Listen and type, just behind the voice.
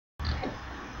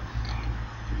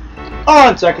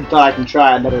On second thought, I can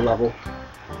try another level.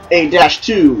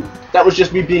 8-2. That was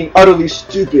just me being utterly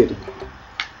stupid.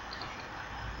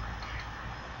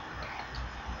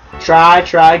 Try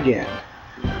again.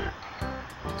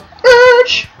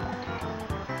 Urge!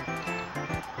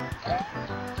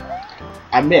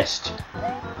 I missed.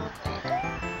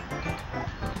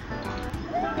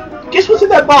 Guess what's in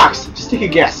that box? Just take a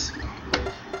guess.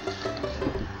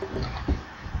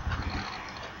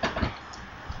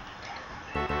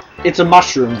 It's a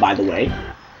mushroom, by the way.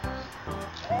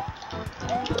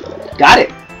 Got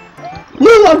it!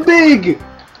 Woo, I'm big!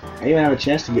 I even have a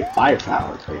chance to get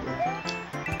firepower.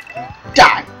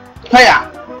 Die!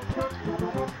 Hiya!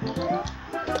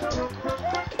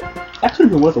 That could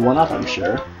have been worth a one-up, I'm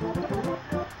sure.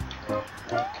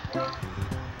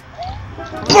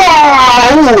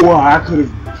 Oh, I could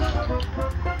have.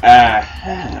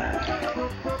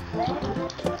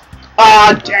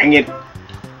 Ah, dang it!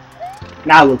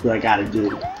 Now look what I gotta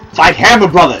do. Fight Hammer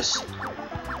Brothers!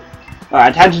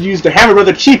 Alright, time to use the Hammer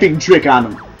Brother cheaping trick on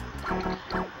them.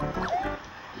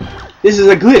 This is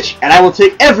a glitch, and I will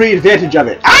take every advantage of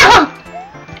it. Ah!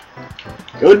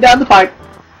 Going down the pipe.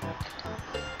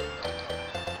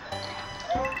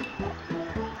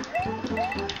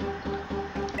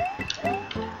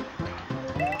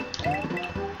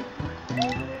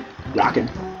 Rockin'.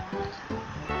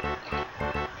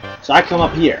 So I come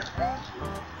up here.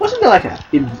 Wasn't there like an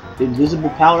invisible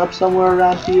power-up somewhere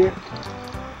around here?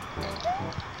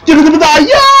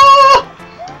 Yeah!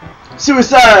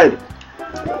 Suicide!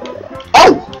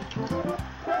 Oh!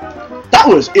 That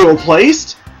was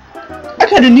ill-placed! I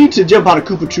kinda need to jump on a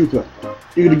Koopa Troopa.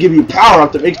 You're gonna give me a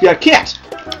power-up that makes me a cat!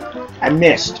 I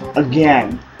missed.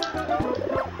 Again.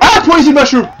 Ah! Poison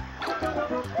mushroom!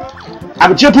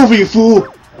 I'ma jump over you, fool!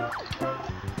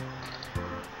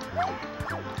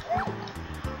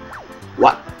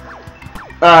 What?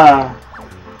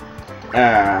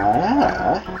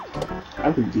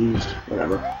 I'm confused.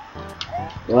 Whatever.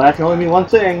 Well, that can only mean one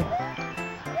thing.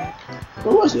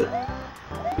 What was it?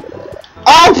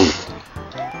 Oh! Pfft!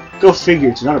 Go figure,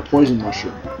 it's not a poison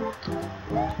mushroom.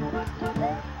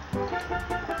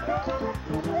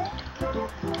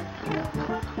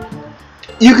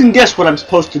 You can guess what I'm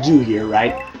supposed to do here,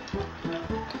 right?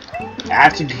 I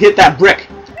have to hit that brick,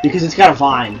 because it's got a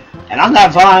vine. And on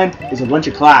that vine is a bunch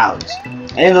of clouds.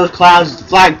 And in those clouds is the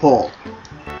flagpole.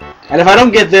 And if I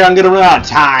don't get there, I'm gonna run out of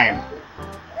time.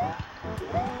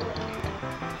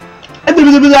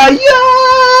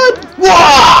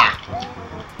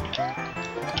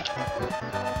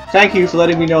 Thank you for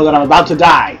letting me know that I'm about to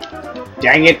die.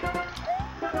 Dang it.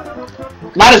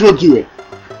 Might as well do it.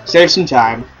 Save some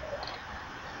time.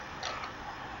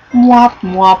 Wop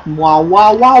wop wow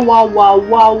wow wow wow wow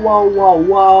wow wow wow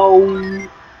wow.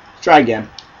 Try again.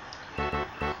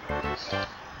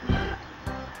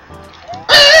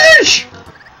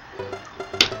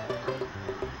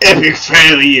 Epic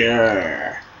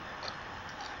failure!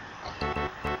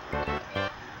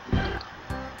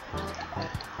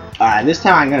 Alright, this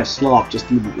time I'm gonna slow up just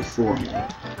a little bit before me.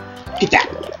 Get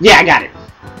that! Yeah, I got it!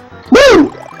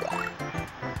 Woo!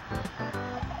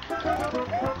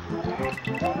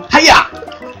 Hiya!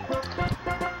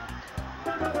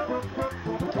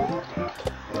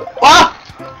 Ah!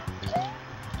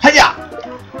 Hiya!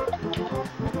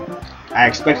 I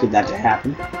expected that to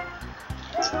happen.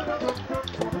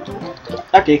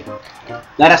 Okay,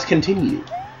 let us continue.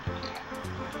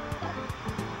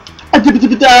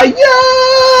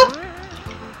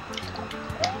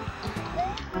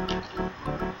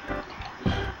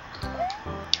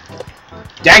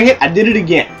 Dang it, I did it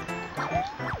again.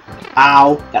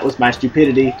 Ow, that was my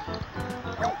stupidity.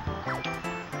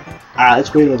 Alright,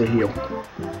 let's wait over here.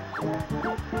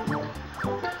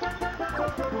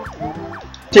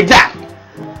 Take that!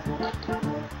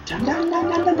 Dun, dun, dun,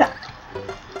 dun, dun, dun.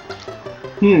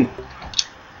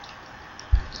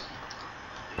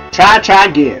 Try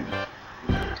again.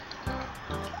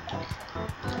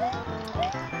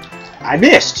 I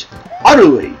missed!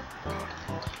 Utterly!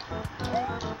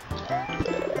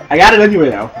 I got it anyway,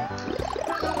 though.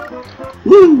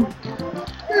 Woo!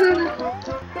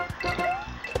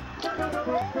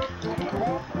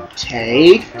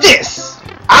 Take this!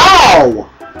 Ow!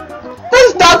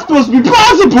 That's not supposed to be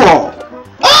possible!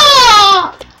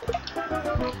 Ah!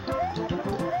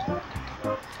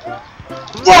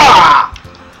 Ah!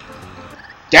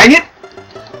 Dang it!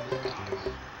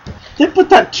 They put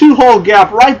that two-hole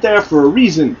gap right there for a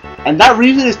reason, and that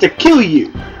reason is to kill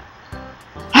you.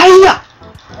 Hiya!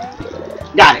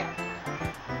 Got it.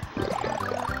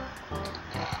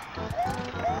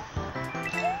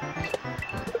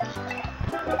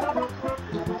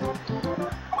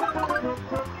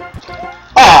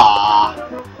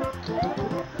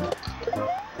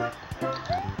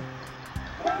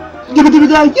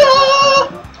 die,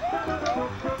 yeah!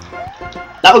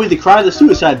 That would be the cry of the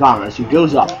suicide bomber as he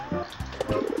goes up.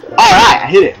 Alright, I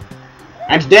hit it.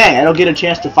 And dang, I don't get a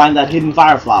chance to find that hidden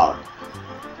fire flower.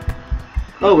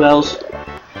 Oh wells.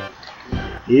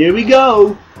 Here we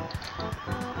go.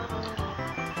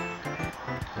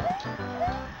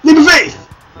 Leap of faith!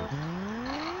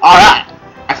 Alright,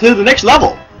 I cleared the next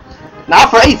level. Now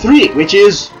for A3, which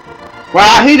is... well,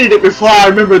 I hated it before I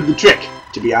remembered the trick,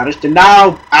 to be honest, and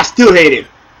now I still hate it.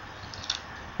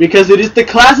 Because it is the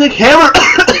classic Hammer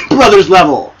Brothers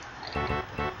level.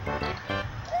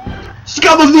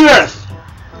 Scum of the earth!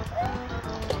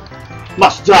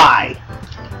 Must die.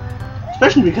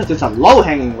 Especially because it's a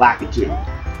low-hanging lackitude.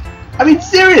 I mean,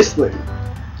 seriously.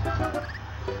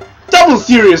 Double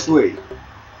seriously.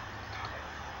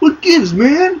 What gives,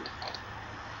 man?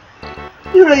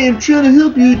 Here I am trying to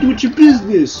help you do your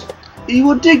business. And you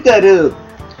won't take that help.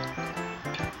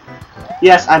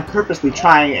 Yes, I'm purposely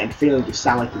trying and failing to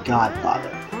sound like the Godfather.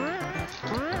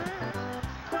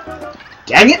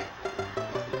 Dang it!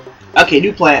 Okay,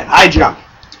 new plan. High jump.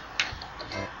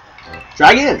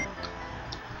 Try again.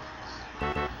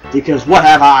 Because what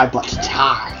have I but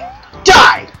time?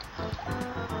 Die!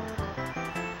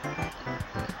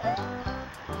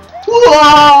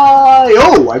 Why?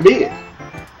 Oh, I made it.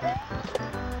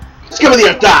 Scum of the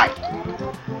earth, die!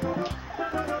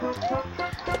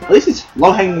 At least it's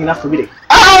low-hanging enough for me to...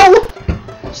 ow!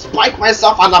 Spike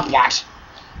myself on the butt.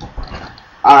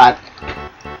 Alright.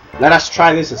 Let us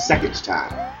try this a second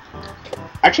time.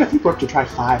 Actually, I think we're up to try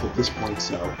 5 at this point,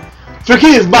 so...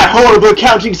 forgive my horrible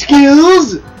counting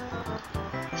skills!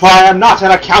 For I am not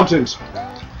an accountant.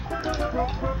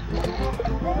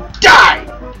 Die!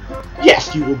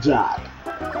 Yes, you will die.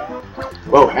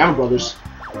 Whoa, Hammer Brothers.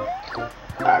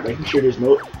 Making sure there's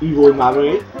no evil in my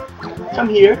way. Come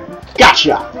here.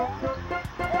 Gotcha!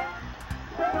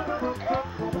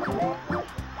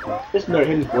 Isn't there a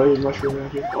hidden poison mushroom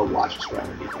around here? Oh, watch, it's right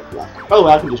underneath the block. Oh,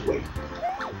 well, I can just wait.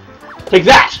 Take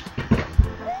that!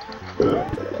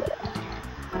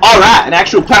 Alright, an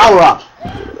actual power-up!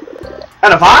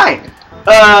 And a vine!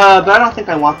 But I don't think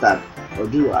I want that. Or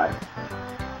do I?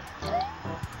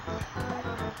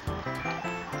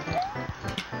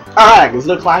 Alright, let's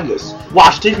go climb this.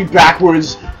 Watch, take me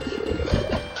backwards.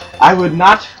 I would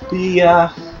not be,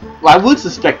 well, I would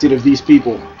suspect it of these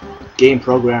people. Game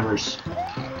programmers.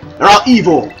 They're all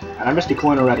evil! And I missed a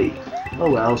coin already.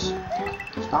 Oh wells.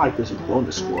 It's not like there's a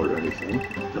bonus score or anything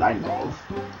that I know of.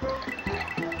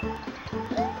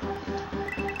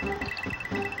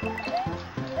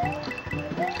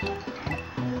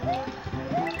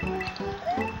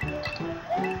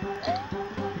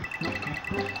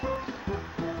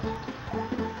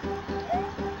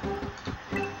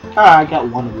 Ah, I got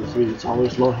one of the 3. It's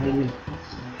always low hanging.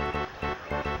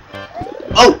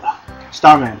 Oh!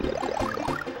 Starman.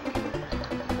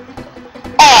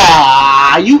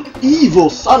 Ah, you evil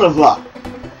son of a...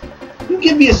 you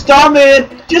give me a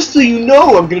Starman just so you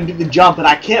know I'm gonna do the jump and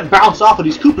I can't bounce off of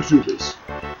these Koopa Troopers.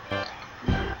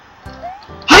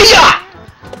 Hiya!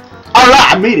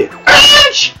 Alright, I made it.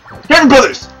 Ouch! Hammer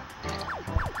Brothers!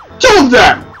 2 of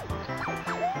them!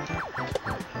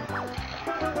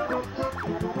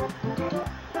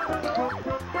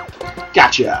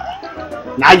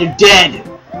 Gotcha! Now you're dead!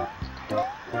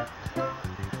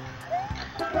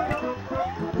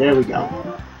 There we go.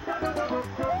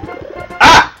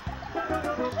 Ah!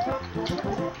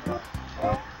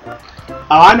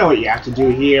 Oh, I know what you have to do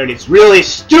here, and it's really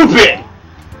stupid!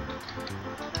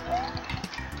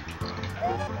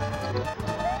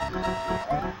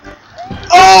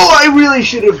 Oh, I really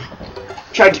should have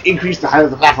tried to increase the height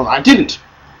of the platform. I didn't!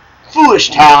 Foolish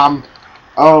Tom!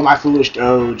 Oh, my foolish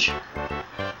Doge.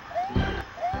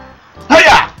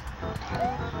 Hiya!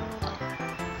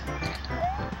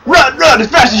 Run as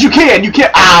fast as you can! You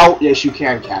can't. Ow! Yes, you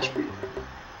can catch me.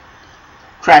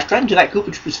 Crashed right into that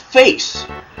Koopa Trooper's face.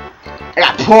 I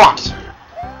got pumped.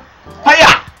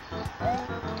 Hiya!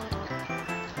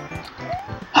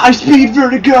 High speed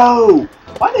vertigo!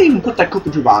 Why did they even put that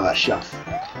Koopa Trooper on that shelf?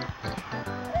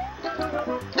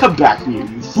 Come back here,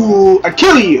 you fool! I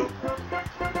kill you!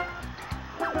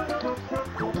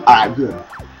 Alright, good.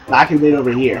 Now I can get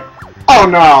over here. Oh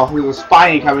no! There's a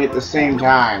spiny coming at the same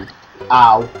time.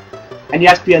 Ow. And you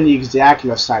have to be on the exact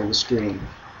left side of the screen.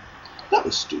 That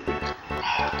was stupid.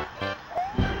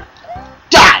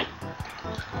 Die!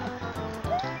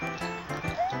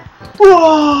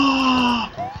 Whoa!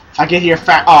 If I get here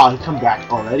fast... oh, he come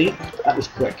back already? That was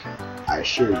quick. I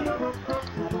assure you.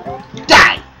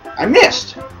 Die! I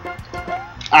missed!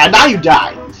 Alright, now you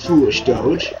die, you foolish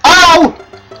Doge. Ow!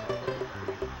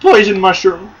 Poison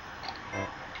mushroom.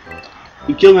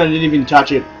 You killed me and I didn't even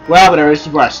touch it. Well, whatever, this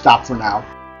is where I stop for now.